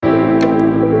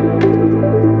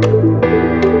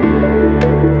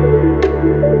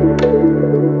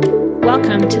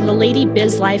Casey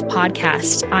Biz Life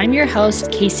podcast. I'm your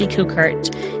host, Casey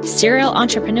Kukert, serial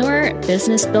entrepreneur,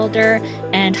 business builder,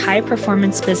 and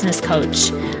high-performance business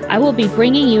coach. I will be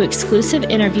bringing you exclusive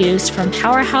interviews from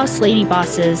powerhouse lady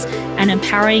bosses and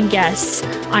empowering guests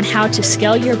on how to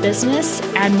scale your business,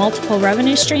 add multiple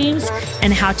revenue streams,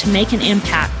 and how to make an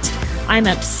impact. I'm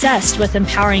obsessed with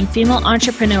empowering female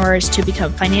entrepreneurs to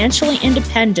become financially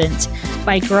independent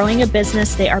by growing a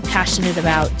business they are passionate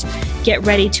about. Get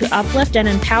ready to uplift and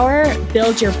empower,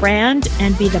 build your brand,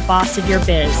 and be the boss of your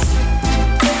biz.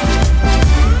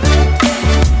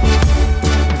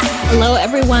 Hello,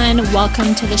 everyone.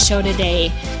 Welcome to the show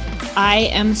today.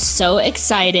 I am so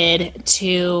excited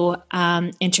to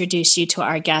introduce you to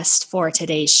our guest for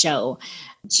today's show.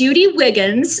 Judy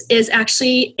Wiggins is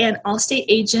actually an Allstate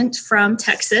agent from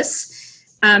Texas.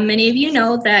 Many of you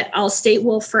know that Allstate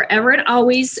will forever and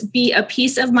always be a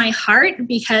piece of my heart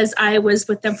because I was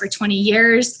with them for 20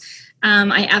 years.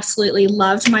 I absolutely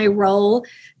loved my role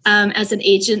as an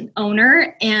agent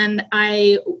owner. And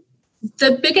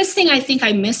the biggest thing I think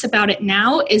I miss about it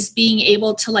now is being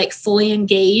able to fully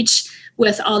engage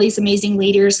with all these amazing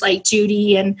leaders like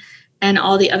Judy and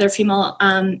all the other female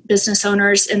business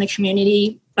owners in the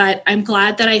community. But I'm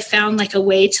glad that I found a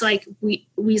way to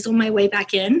weasel my way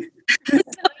back in so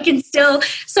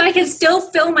I can still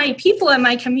fill my people in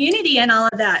my community and all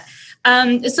of that.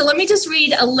 So let me just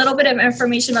read a little bit of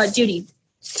information about Judy.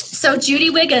 So Judy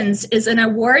Wiggins is an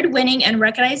award-winning and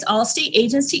recognized Allstate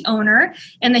agency owner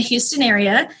in the Houston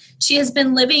area. She has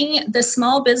been living the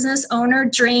small business owner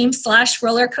dream /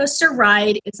 roller coaster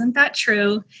ride, isn't that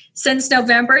true, since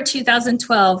November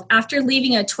 2012 after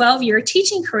leaving a 12-year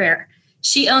teaching career.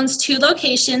 She owns 2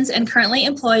 locations and currently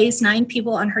employs 9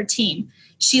 people on her team.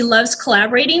 She loves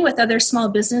collaborating with other small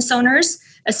business owners,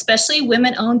 especially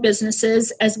women-owned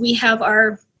businesses, as we have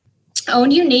our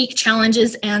own unique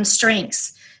challenges and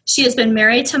strengths. She has been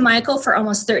married to Michael for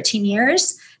almost 13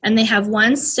 years, and they have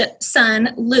one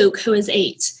son, Luke, who is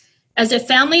 8. As a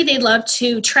family, they love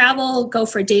to travel, go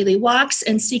for daily walks,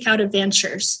 and seek out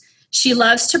adventures. She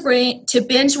loves to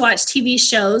binge watch TV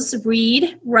shows,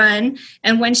 read, run,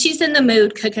 and when she's in the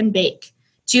mood, cook and bake.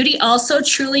 Judy also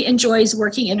truly enjoys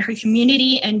working in her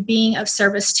community and being of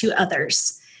service to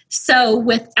others. So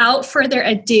without further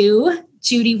ado,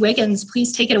 Judy Wiggins,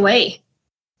 please take it away.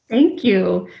 Thank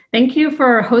you. Thank you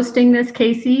for hosting this,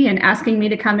 Casey, and asking me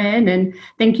to come in. And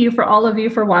thank you for all of you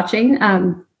for watching.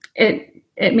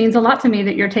 It means a lot to me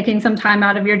that you're taking some time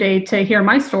out of your day to hear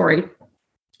my story.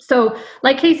 So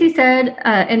like Casey said,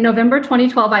 in November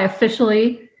 2012, I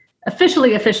officially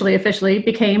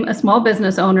became a small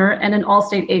business owner and an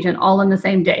Allstate agent all in the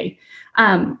same day.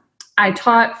 I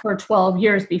taught for 12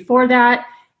 years before that,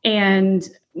 and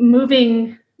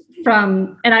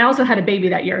and I also had a baby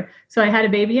that year. So I had a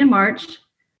baby in March.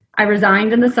 I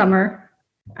resigned in the summer.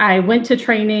 I went to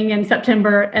training in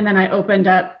September, and then I opened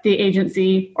up the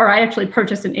agency, or I actually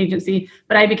purchased an agency,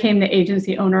 but I became the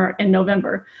agency owner in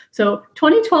November. So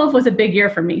 2012 was a big year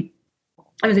for me.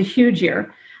 It was a huge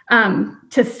year.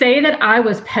 To say that I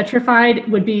was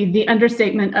petrified would be the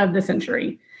understatement of the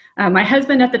century. My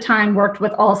husband at the time worked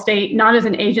with Allstate, not as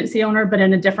an agency owner, but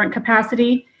in a different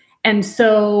capacity. And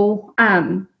so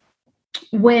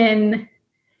when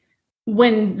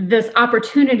this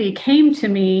opportunity came to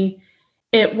me,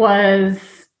 it was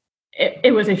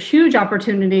a huge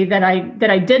opportunity that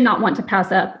I did not want to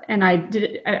pass up, and I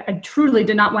truly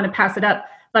did not want to pass it up.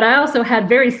 But I also had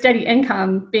very steady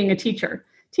income being a teacher.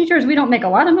 Teachers, we don't make a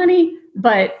lot of money,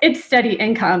 but it's steady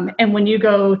income. And when you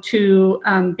go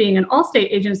to being an Allstate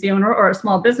agency owner or a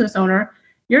small business owner,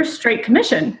 you're straight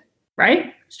commission,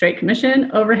 right? Straight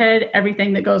commission, overhead,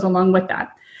 everything that goes along with that.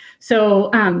 So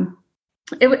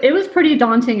it was pretty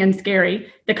daunting and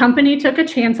scary. The company took a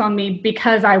chance on me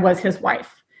because I was his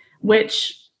wife,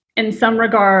 which in some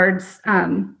regards,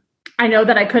 I know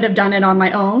that I could have done it on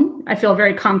my own. I feel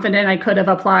very confident I could have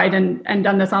applied and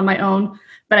done this on my own,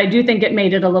 but I do think it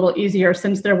made it a little easier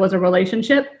since there was a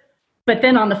relationship. But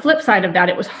then on the flip side of that,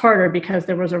 it was harder because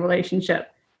there was a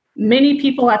relationship. Many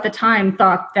people at the time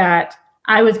thought that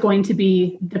I was going to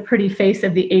be the pretty face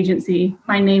of the agency.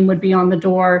 My name would be on the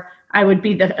door. I would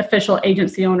be the official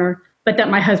agency owner, but that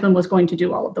my husband was going to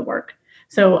do all of the work.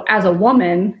 So as a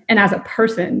woman and as a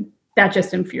person, that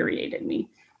just infuriated me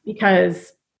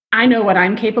because I know what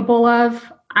I'm capable of.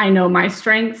 I know my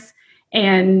strengths.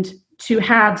 And to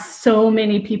have so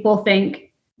many people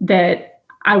think that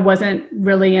I wasn't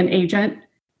really an agent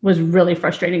was really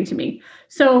frustrating to me.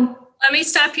 So let me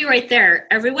stop you right there.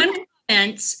 Everyone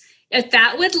comments, if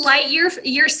that would light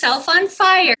yourself on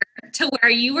fire to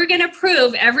where you were going to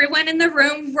prove everyone in the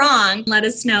room wrong, let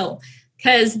us know.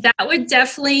 because that would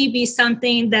definitely be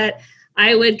something that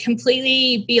I would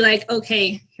completely be like,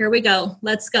 okay, here we go.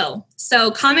 Let's go.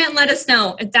 So comment, let us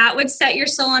know. If that would set your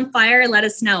soul on fire, let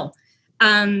us know.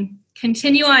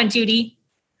 Continue on, Judy.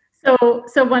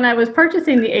 So when I was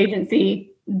purchasing the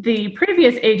agency, the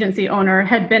previous agency owner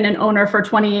had been an owner for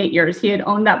 28 years. He had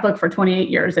owned that book for 28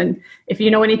 years. And if you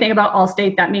know anything about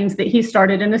Allstate, that means that he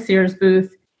started in a Sears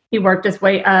booth. He worked his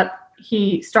way up.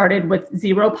 He started with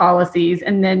 0 policies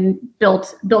and then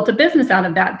built a business out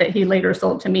of that he later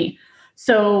sold to me.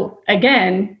 So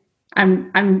again,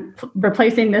 I'm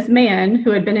replacing this man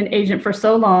who had been an agent for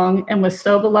so long and was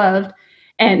so beloved.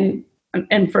 And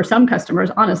for some customers,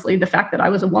 honestly, the fact that I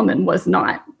was a woman was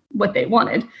not what they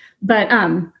wanted. But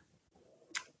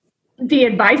the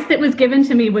advice that was given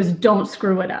to me was, don't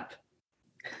screw it up.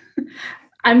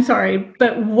 I'm sorry,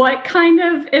 but what kind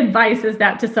of advice is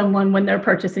that to someone when they're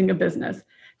purchasing a business?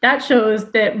 That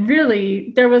shows that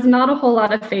really there was not a whole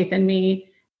lot of faith in me.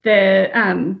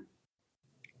 That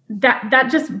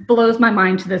just blows my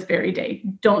mind to this very day.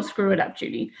 Don't screw it up,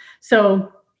 Judy.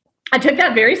 So I took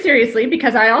that very seriously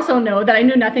because I also know that I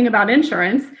knew nothing about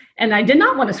insurance and I did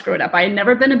not want to screw it up. I had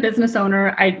never been a business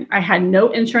owner. I had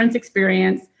no insurance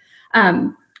experience.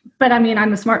 But I mean,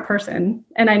 I'm a smart person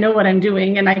and I know what I'm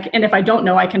doing. And if I don't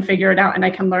know, I can figure it out and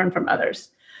I can learn from others.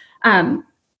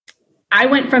 I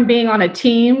went from being on a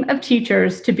team of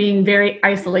teachers to being very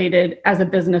isolated as a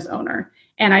business owner.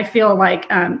 And I feel like,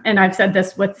 and I've said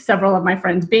this with several of my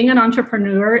friends, being an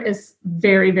entrepreneur is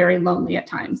very, very lonely at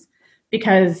times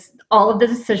because all of the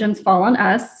decisions fall on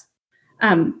us.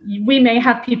 We may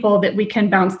have people that we can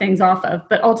bounce things off of,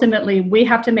 but ultimately we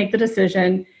have to make the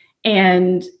decision.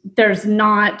 And there's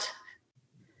not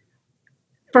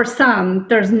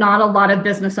a lot of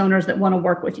business owners that want to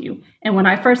work with you. And when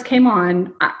I first came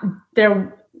on,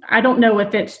 I don't know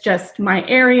if it's just my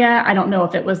area. I don't know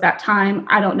if it was that time.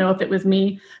 I don't know if it was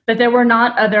me, but there were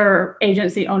not other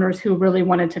agency owners who really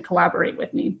wanted to collaborate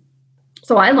with me.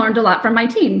 So I learned a lot from my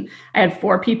team. I had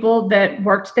 4 people that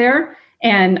worked there,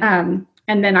 and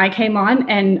then I came on,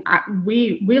 and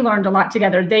we learned a lot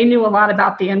together. They knew a lot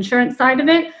about the insurance side of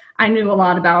it. I knew a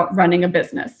lot about running a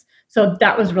business. So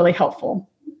that was really helpful.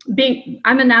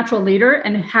 I'm a natural leader,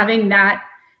 and having that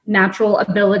natural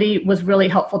ability was really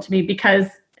helpful to me because,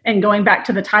 and going back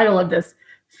to the title of this,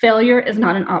 failure is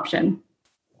not an option.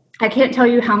 I can't tell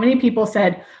you how many people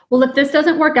said, well, if this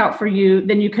doesn't work out for you,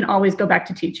 then you can always go back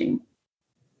to teaching.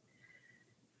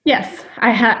 Yes,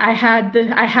 I have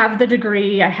the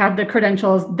degree, I have the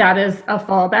credentials, that is a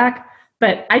fallback,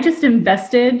 but I just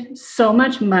invested so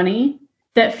much money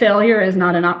that failure is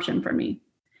not an option for me.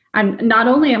 Not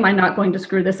only am I not going to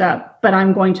screw this up, but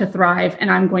I'm going to thrive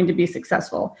and I'm going to be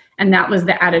successful. And that was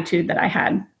the attitude that I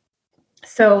had.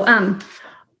 So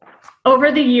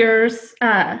over the years,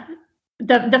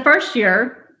 the first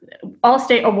year,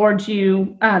 Allstate awards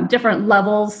you different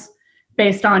levels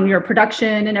based on your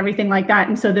production and everything like that.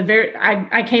 And so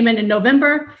I came in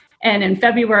November, and in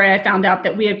February, I found out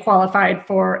that we had qualified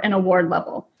for an award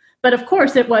level. But of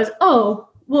course it was, oh,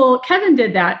 well, Kevin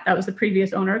did that. That was the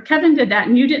previous owner. Kevin did that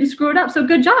and you didn't screw it up. So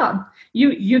good job.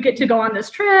 You get to go on this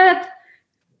trip.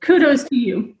 Kudos to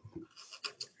you.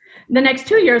 The next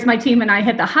 2 years, my team and I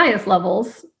hit the highest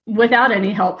levels without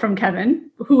any help from Kevin,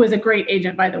 who was a great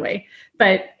agent, by the way,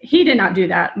 but he did not do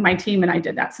that. My team and I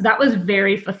did that. So that was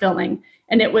very fulfilling.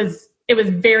 And it was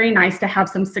very nice to have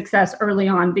some success early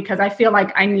on because I feel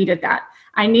like I needed that.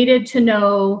 I needed to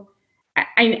know,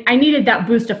 I needed that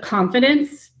boost of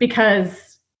confidence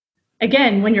because,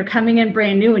 again, when you're coming in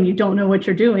brand new and you don't know what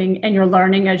you're doing and you're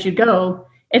learning as you go,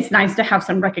 it's nice to have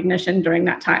some recognition during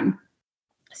that time.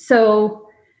 So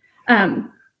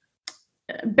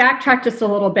backtrack just a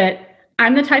little bit.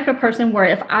 I'm the type of person where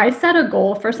if I set a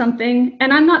goal for something,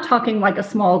 and I'm not talking like a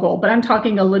small goal, but I'm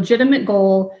talking a legitimate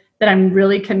goal that I'm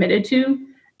really committed to,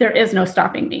 there is no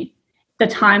stopping me. The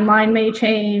timeline may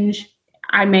change.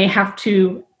 I may have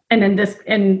to,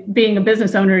 and being a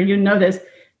business owner, you know this,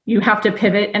 you have to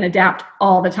pivot and adapt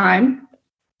all the time.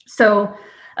 So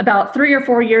about 3 or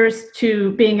 4 years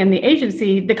to being in the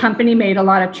agency, the company made a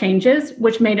lot of changes,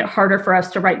 which made it harder for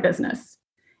us to write business.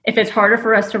 If it's harder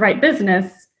for us to write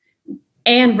business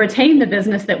and retain the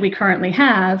business that we currently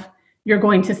have, you're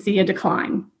going to see a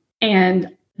decline. And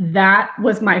that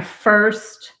was my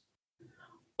first,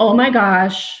 oh my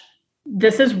gosh,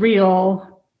 this is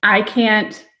real. I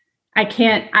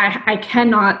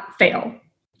cannot fail.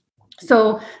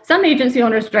 So some agency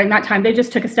owners during that time, they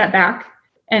just took a step back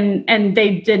and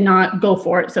they did not go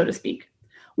for it, so to speak.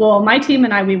 Well, my team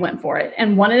and I, we went for it.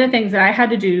 And one of the things that I had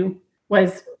to do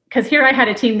was, because here I had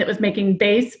a team that was making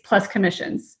base plus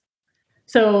commissions.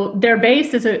 So their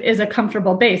base is a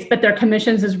comfortable base, but their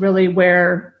commissions is really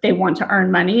where they want to earn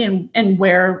money and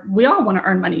where we all want to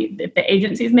earn money. If the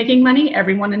agency is making money,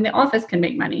 everyone in the office can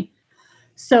make money.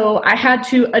 So I had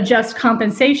to adjust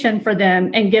compensation for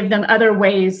them and give them other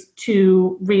ways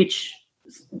to reach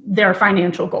their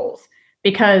financial goals.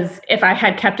 Because if I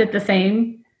had kept it the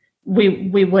same,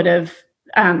 we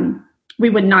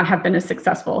would not have been as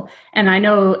successful. And I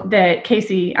know that,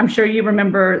 Casey, I'm sure you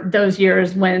remember those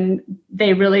years when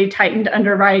they really tightened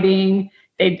underwriting.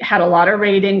 They had a lot of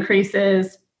rate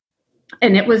increases.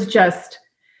 And it was just,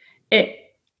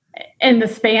 in the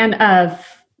span of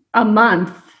a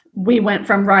month, we went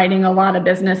from writing a lot of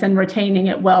business and retaining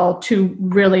it well to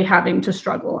really having to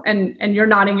struggle. And you're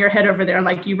nodding your head over there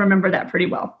like you remember that pretty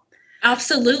well.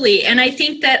 Absolutely. And I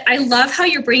think that I love how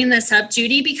you're bringing this up,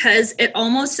 Judy, because it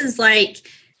almost is like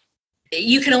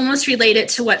you can almost relate it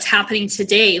to what's happening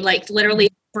today. Like literally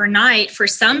overnight for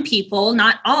some people,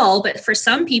 not all, but for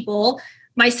some people,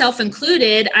 myself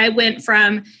included, I went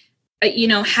from,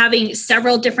 having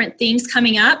several different things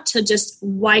coming up to just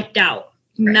wiped out,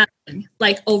 nothing,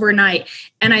 like overnight.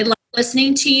 And I love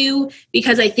listening to you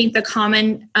because I think the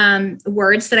common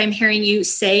words that I'm hearing you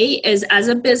say is, as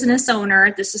a business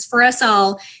owner, this is for us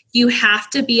all, you have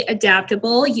to be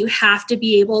adaptable. You have to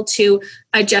be able to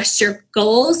adjust your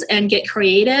goals and get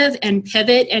creative and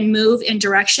pivot and move in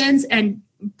directions and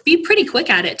be pretty quick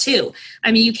at it too.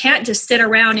 I mean, you can't just sit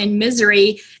around in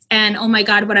misery and, oh my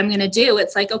God, what I'm going to do.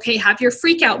 It's like, okay, have your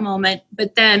freak out moment,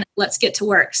 but then let's get to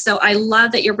work. So I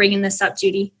love that you're bringing this up,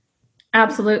 Judy.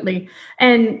 Absolutely.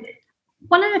 And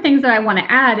one of the things that I want to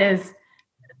add is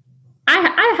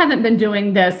I haven't been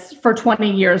doing this for 20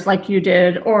 years like you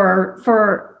did, or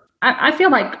I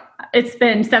feel like it's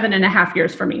been 7.5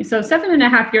 years for me. So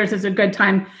 7.5 years is a good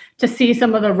time to see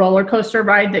some of the roller coaster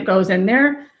ride that goes in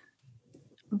there.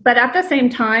 But at the same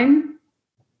time,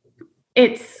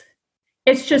 it's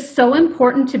just so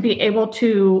important to be able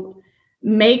to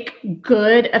make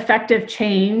good, effective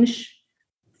change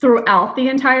throughout the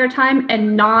entire time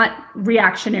and not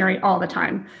reactionary all the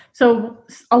time. So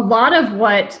a lot of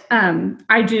what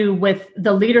I do with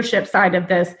the leadership side of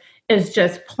this is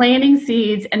just planting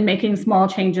seeds and making small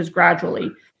changes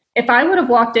gradually. If I would have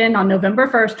walked in on November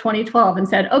 1st, 2012 and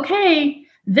said, okay,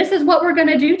 this is what we're going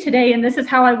to do today, and this is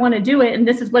how I want to do it, and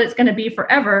this is what it's going to be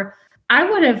forever, I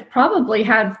would have probably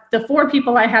had the 4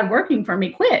 people I had working for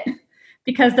me quit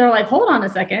because they're like, hold on a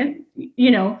second,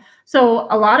 So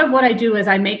a lot of what I do is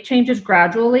I make changes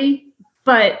gradually,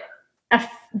 but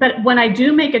when I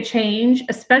do make a change,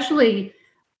 especially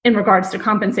in regards to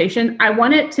compensation, I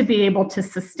want it to be able to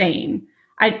sustain.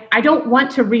 I don't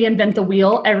want to reinvent the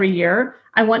wheel every year.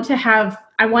 I want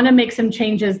to make some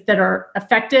changes that are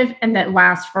effective and that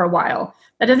last for a while.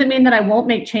 That doesn't mean that I won't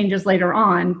make changes later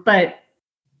on, but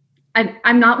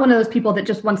I'm not one of those people that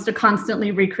just wants to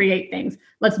constantly recreate things.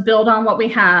 Let's build on what we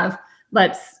have.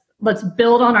 Let's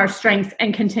build on our strengths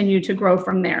and continue to grow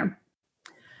from there.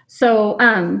 So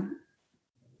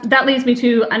that leads me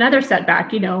to another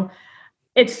setback.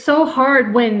 It's so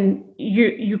hard when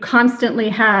you constantly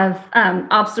have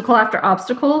obstacle after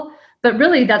obstacle, but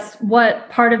really that's what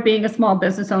part of being a small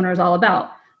business owner is all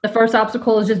about. The first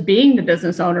obstacle is just being the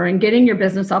business owner and getting your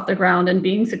business off the ground and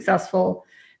being successful.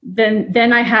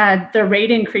 Then I had the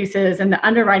rate increases and the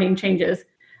underwriting changes.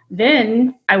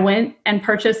 Then I went and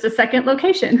purchased a second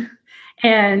location.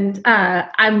 And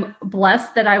I'm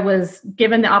blessed that I was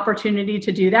given the opportunity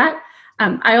to do that.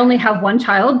 I only have 1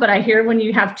 child, but I hear when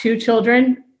you have 2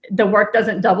 children, the work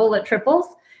doesn't double, it triples.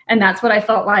 And that's what I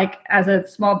felt like as a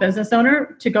small business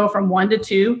owner, to go from 1 to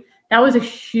 2. That was a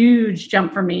huge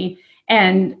jump for me.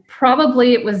 And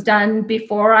probably it was done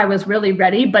before I was really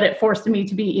ready, but it forced me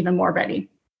to be even more ready.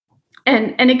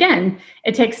 And again,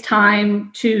 it takes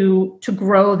time to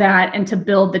grow that and to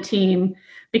build the team,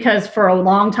 because for a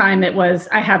long time it was,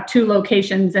 I have 2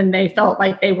 locations and they felt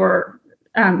like they were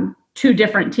 2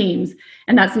 different teams.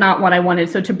 And that's not what I wanted.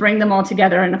 So to bring them all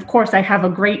together, and of course I have a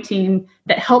great team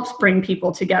that helps bring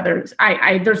people together.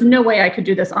 There's no way I could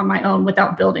do this on my own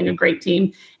without building a great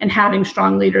team and having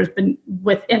strong leaders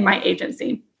within my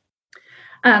agency.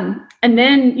 And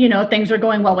then, things are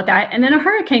going well with that. And then a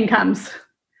hurricane comes.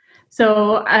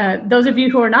 So those of you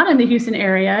who are not in the Houston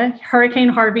area, Hurricane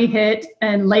Harvey hit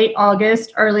in late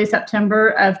August, early September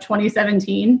of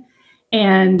 2017.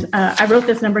 And I wrote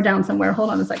this number down somewhere. Hold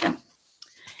on a second.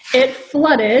 It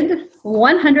flooded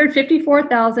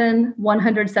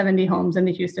 154,170 homes in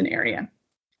the Houston area.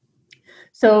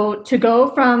 So to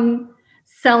go from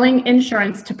selling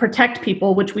insurance to protect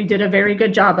people, which we did a very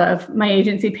good job of, my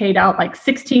agency paid out like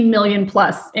 16 million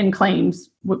plus in claims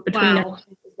between everything that was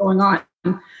going on.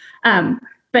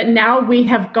 But now we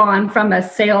have gone from a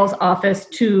sales office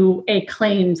to a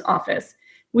claims office.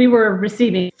 We were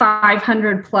receiving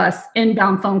 500 plus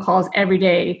inbound phone calls every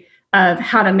day of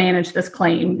how to manage this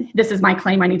claim. This is my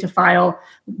claim I need to file.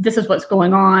 This is what's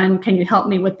going on. Can you help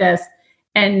me with this?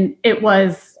 And it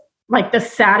was like the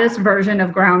saddest version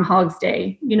of Groundhog's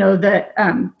Day. You know, the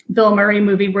Bill Murray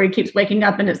movie where he keeps waking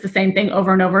up and it's the same thing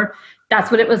over and over. That's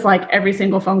what it was like every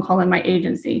single phone call in my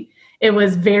agency. It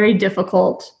was very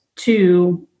difficult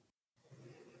to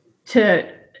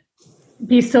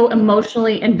be so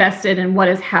emotionally invested in what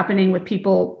is happening with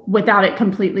people without it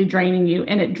completely draining you.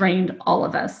 And it drained all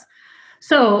of us.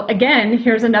 So again,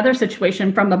 here's another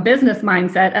situation from a business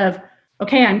mindset of,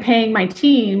 okay, I'm paying my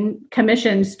team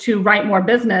commissions to write more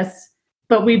business,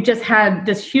 but we've just had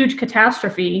this huge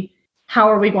catastrophe. How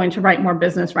are we going to write more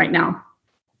business right now?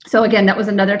 So again, that was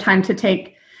another time to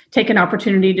take an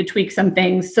opportunity to tweak some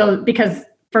things. So because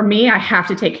for me, I have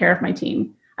to take care of my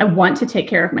team. I want to take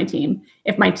care of my team.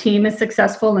 If my team is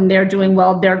successful and they're doing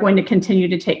well, they're going to continue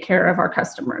to take care of our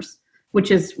customers,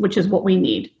 which is what we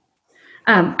need.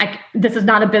 This is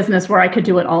not a business where I could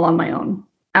do it all on my own.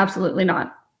 Absolutely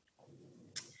not.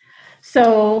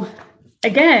 So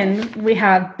again, we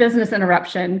have business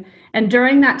interruption. And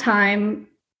during that time,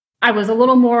 I was a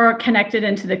little more connected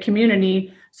into the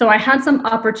community. So I had some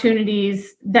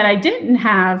opportunities that I didn't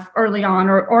have early on,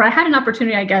 or I had an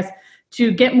opportunity, I guess, to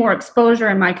get more exposure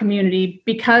in my community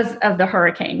because of the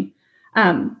hurricane.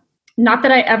 Not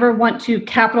that I ever want to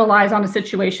capitalize on a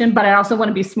situation, but I also want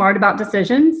to be smart about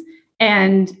decisions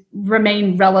and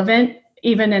remain relevant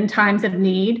even in times of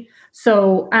need.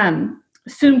 So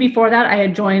soon before that, I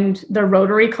had joined the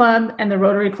Rotary Club, and the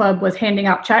Rotary Club was handing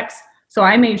out checks. So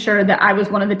I made sure that I was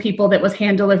one of the people that was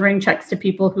hand delivering checks to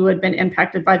people who had been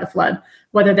impacted by the flood,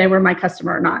 whether they were my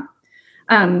customer or not.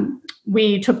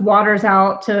 We took waters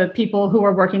out to people who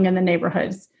were working in the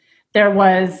neighborhoods. There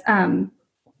was an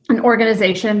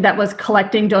organization that was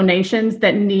collecting donations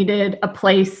that needed a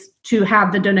place to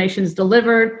have the donations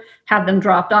delivered, have them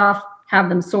dropped off, have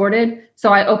them sorted.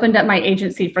 So I opened up my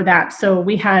agency for that. So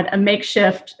we had a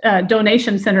makeshift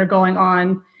donation center going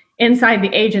on inside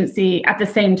the agency at the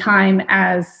same time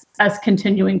as us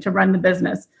continuing to run the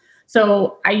business.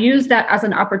 So I used that as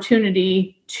an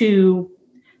opportunity to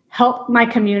help my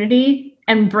community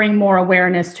and bring more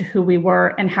awareness to who we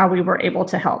were and how we were able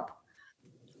to help.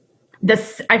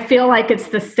 I feel like it's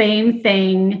the same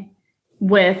thing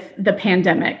with the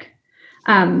pandemic.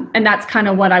 And that's kind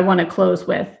of what I want to close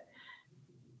with.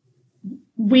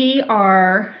 We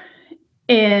are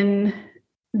in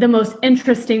the most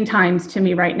interesting times to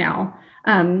me right now.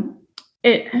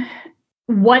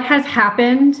 What has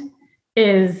happened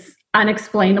is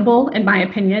unexplainable, in my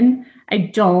opinion. I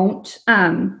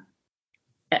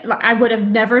would have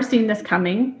never seen this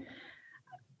coming.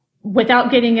 Without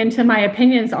getting into my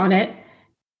opinions on it,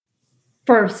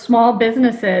 for small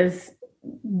businesses,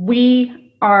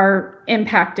 we are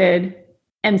impacted,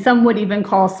 and some would even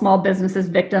call small businesses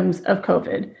victims of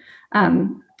COVID.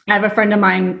 I have a friend of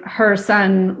mine, her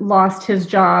son lost his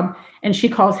job, and she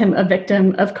calls him a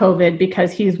victim of COVID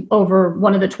because he's over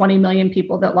one of the 20 million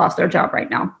people that lost their job right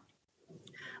now.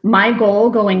 My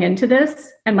goal going into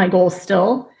this, and my goal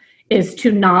still, is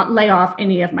to not lay off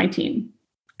any of my team.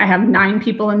 I have 9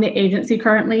 people in the agency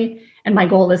currently, and my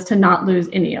goal is to not lose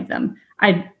any of them.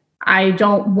 I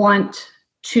don't want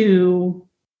to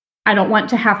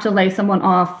have to lay someone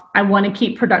off. I want to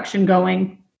keep production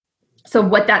going. So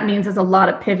what that means is a lot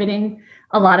of pivoting,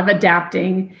 a lot of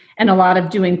adapting, and a lot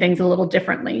of doing things a little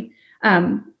differently.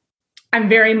 I'm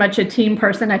very much a team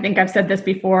person. I think I've said this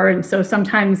before. And so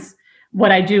sometimes what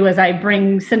I do is I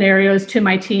bring scenarios to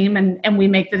my team and we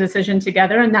make the decision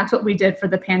together. And that's what we did for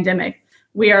the pandemic.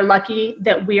 We are lucky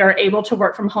that we are able to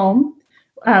work from home.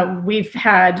 We've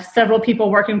had several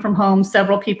people working from home,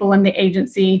 several people in the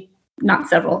agency,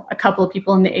 a couple of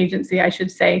people in the agency, I should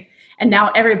say. And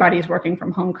now everybody's working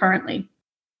from home currently.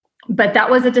 But that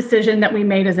was a decision that we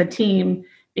made as a team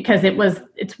because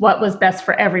it's what was best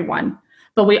for everyone.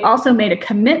 But we also made a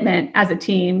commitment as a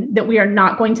team that we are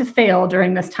not going to fail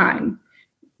during this time.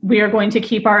 We are going to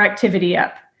keep our activity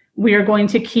up. We are going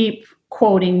to keep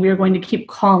quoting. We are going to keep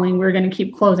calling. We're going to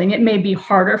keep closing. It may be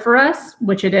harder for us,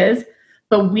 which it is,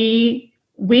 but we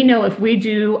know if we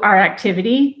do our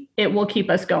activity, it will keep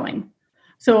us going.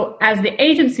 So as the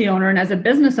agency owner and as a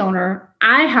business owner,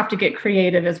 I have to get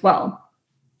creative as well.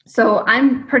 So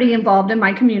I'm pretty involved in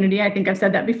my community. I think I've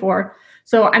said that before.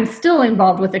 So I'm still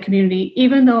involved with the community,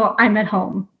 even though I'm at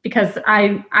home, because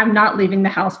I'm not leaving the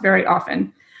house very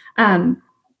often.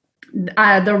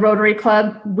 The Rotary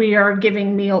Club,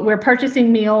 we're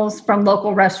purchasing meals from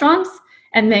local restaurants,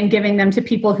 and then giving them to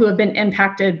people who have been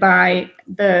impacted by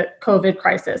the COVID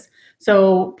crisis.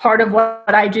 So part of what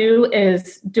I do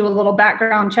is do a little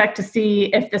background check to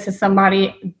see if this is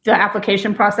somebody, the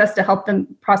application process to help them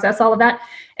process all of that.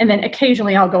 And then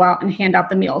occasionally I'll go out and hand out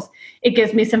the meals. It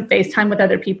gives me some face time with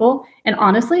other people. And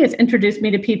honestly, it's introduced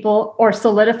me to people or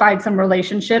solidified some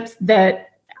relationships that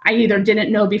I either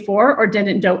didn't know before or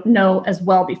didn't know as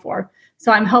well before.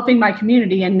 So I'm helping my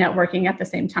community and networking at the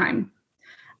same time.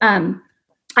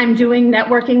 I'm doing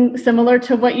networking similar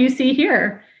to what you see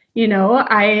here. You know,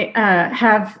 I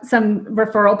have some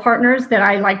referral partners that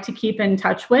I like to keep in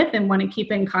touch with and want to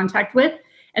keep in contact with.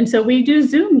 And so we do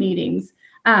Zoom meetings.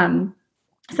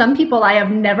 Some people I have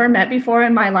never met before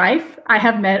in my life, I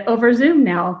have met over Zoom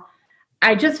now.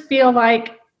 I just feel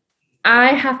like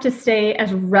I have to stay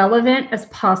as relevant as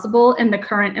possible in the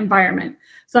current environment.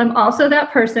 So I'm also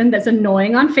that person that's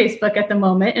annoying on Facebook at the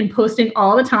moment and posting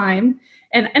all the time.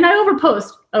 And I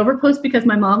overpost because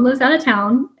my mom lives out of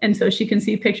town. And so she can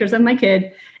see pictures of my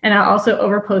kid. And I also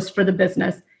overpost for the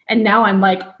business. And now I'm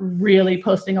like really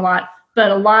posting a lot.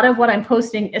 But a lot of what I'm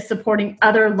posting is supporting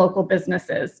other local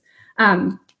businesses.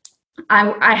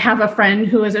 I have a friend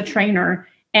who is a trainer,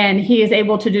 and he is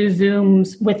able to do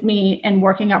Zooms with me and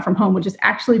working out from home, which is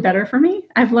actually better for me,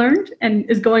 I've learned, and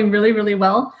is going really, really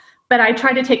well. But I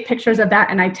try to take pictures of that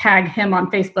and I tag him on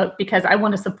Facebook because I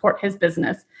want to support his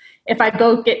business. If I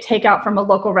go get takeout from a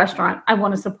local restaurant, I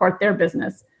want to support their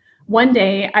business. One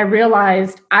day I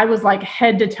realized I was like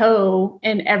head to toe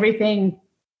in everything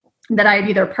that I had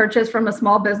either purchased from a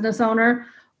small business owner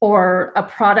or a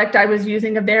product I was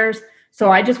using of theirs.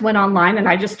 So I just went online and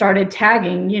I just started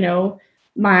tagging, you know,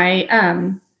 my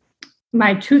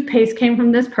toothpaste came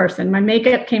from this person, my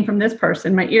makeup came from this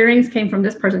person, my earrings came from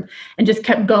this person, and just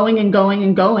kept going and going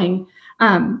and going.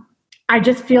 I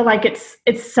just feel like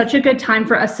it's such a good time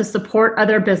for us to support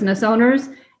other business owners.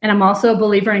 And I'm also a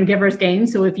believer in giver's gain.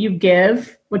 So if you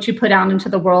give what you put out into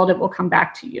the world, it will come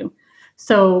back to you.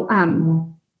 So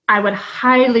I would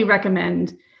highly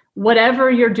recommend whatever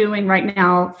you're doing right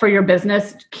now for your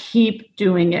business, keep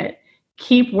doing it.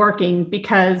 Keep working,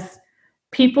 because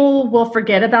people will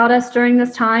forget about us during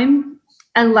this time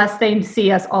unless they see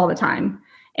us all the time.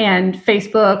 And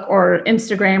Facebook or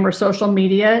Instagram or social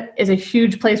media is a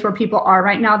huge place where people are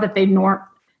right now that they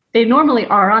normally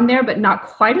are on there, but not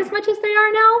quite as much as they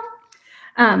are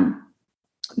now.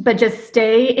 But just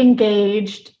stay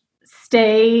engaged,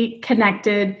 stay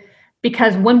connected,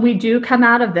 because when we do come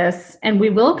out of this, and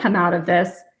we will come out of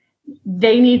this,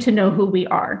 they need to know who we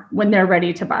are when they're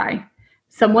ready to buy.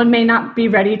 Someone may not be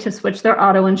ready to switch their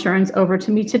auto insurance over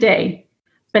to me today,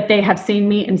 but they have seen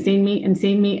me and seen me and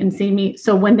seen me and seen me.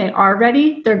 So when they are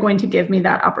ready, they're going to give me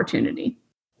that opportunity.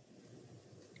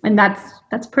 And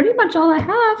that's pretty much all I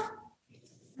have.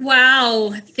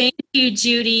 Wow. Thank you,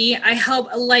 Judy. I hope,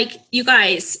 like, you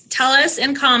guys, tell us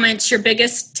in comments your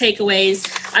biggest takeaways.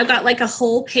 I've got like a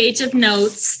whole page of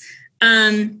notes.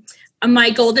 My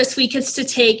goal this week is to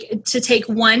take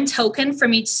one token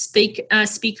from each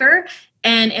speaker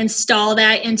and install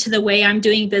that into the way I'm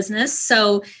doing business.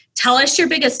 So tell us your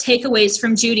biggest takeaways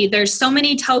from Judy. There's so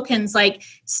many tokens, like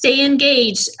stay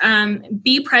engaged,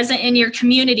 be present in your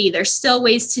community. There's still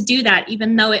ways to do that,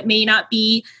 even though it may not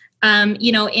be,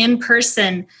 in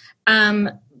person.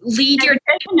 Stay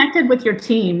connected with your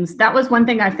teams. That was one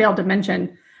thing I failed to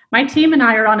mention. My team and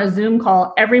I are on a Zoom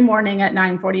call every morning at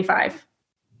 9:45.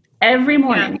 Every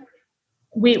morning.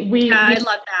 Yeah. I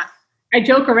love that. I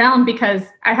joke around because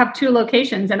I have 2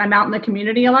 locations and I'm out in the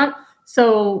community a lot.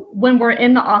 So when we're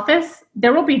in the office,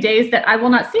 there will be days that I will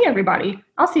not see everybody.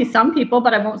 I'll see some people,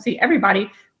 but I won't see everybody.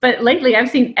 But lately I've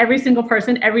seen every single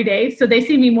person every day. So they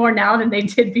see me more now than they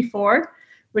did before,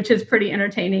 which is pretty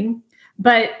entertaining.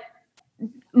 But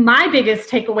my biggest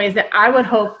takeaways that I would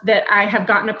hope that I have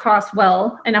gotten across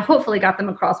well, and I hopefully got them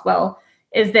across well,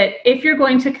 is that if you're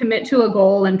going to commit to a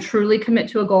goal and truly commit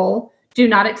to a goal, do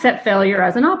not accept failure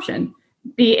as an option.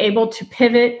 Be able to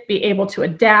pivot, be able to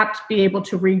adapt, be able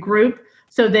to regroup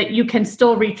so that you can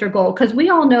still reach your goal. Because we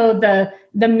all know the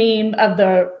meme of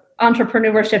the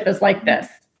entrepreneurship is like this.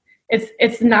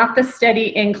 It's not the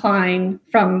steady incline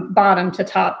from bottom to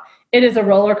top. It is a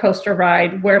roller coaster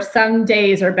ride where some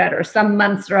days are better, some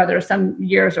months are other, some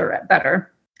years are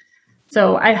better.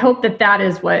 So I hope that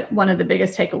is what one of the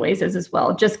biggest takeaways is as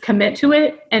well. Just commit to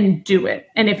it and do it.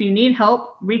 And if you need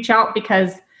help, reach out,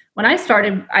 because when I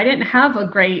started, I didn't have a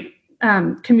great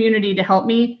community to help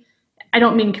me. I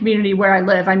don't mean community where I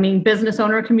live. I mean business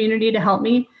owner community to help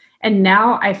me. And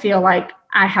now I feel like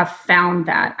I have found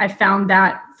that. I found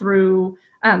that through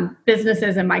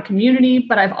businesses in my community,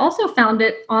 but I've also found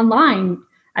it online.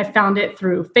 I found it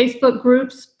through Facebook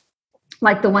groups.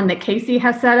 like the one that Casey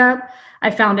has set up.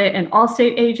 I found it in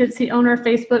Allstate agency owner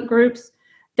Facebook groups.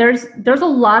 There's a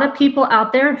lot of people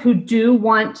out there who do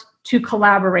want to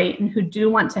collaborate and who do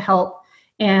want to help.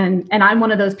 And I'm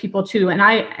one of those people too. And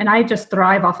I just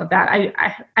thrive off of that.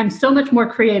 I'm so much more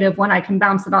creative when I can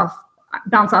bounce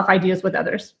off ideas with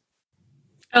others.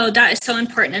 Oh, that is so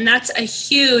important. And that's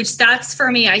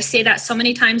for me. I say that so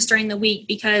many times during the week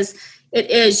because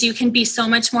you can be so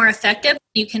much more effective.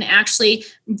 You can actually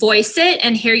voice it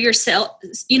and hear yourself.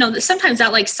 Sometimes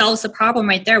that like solves the problem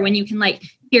right there when you can like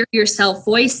hear yourself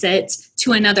voice it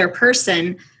to another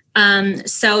person.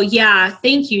 So yeah,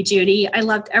 thank you, Judy. I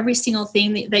loved every single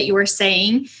thing that you were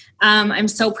saying. I'm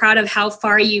so proud of how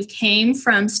far you've came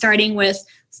from starting with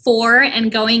 4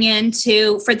 and going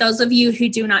into, for those of you who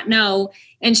do not know,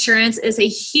 insurance is a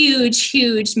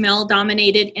huge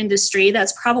male-dominated industry.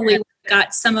 That's probably what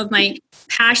got some of my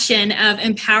passion of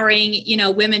empowering,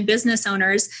 women business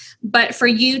owners. But for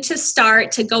you to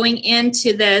start to going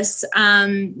into this,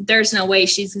 there's no way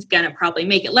she's going to probably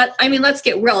make it. Let's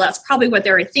get real. That's probably what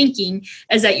they were thinking,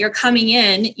 is that you're coming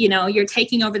in, you're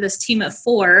taking over this team of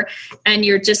 4 and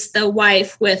you're just the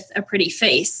wife with a pretty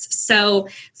face. So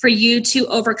for you to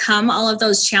overcome all of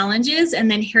those challenges,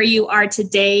 and then here you are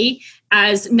today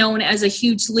as known as a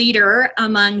huge leader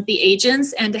among the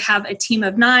agents, and to have a team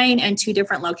of 9 and 2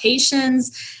 different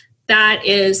locations, that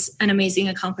is an amazing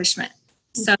accomplishment.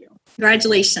 So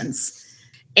congratulations.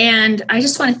 And I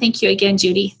just want to thank you again,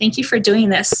 Judy. Thank you for doing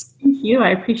this. Thank you. I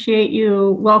appreciate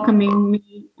you welcoming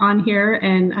me on here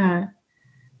and,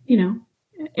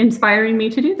 inspiring me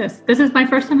to do this. This is my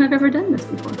first time I've ever done this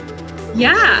before.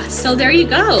 Yeah. So there you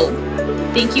go.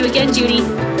 Thank you again, Judy.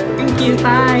 Thank you.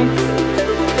 Bye.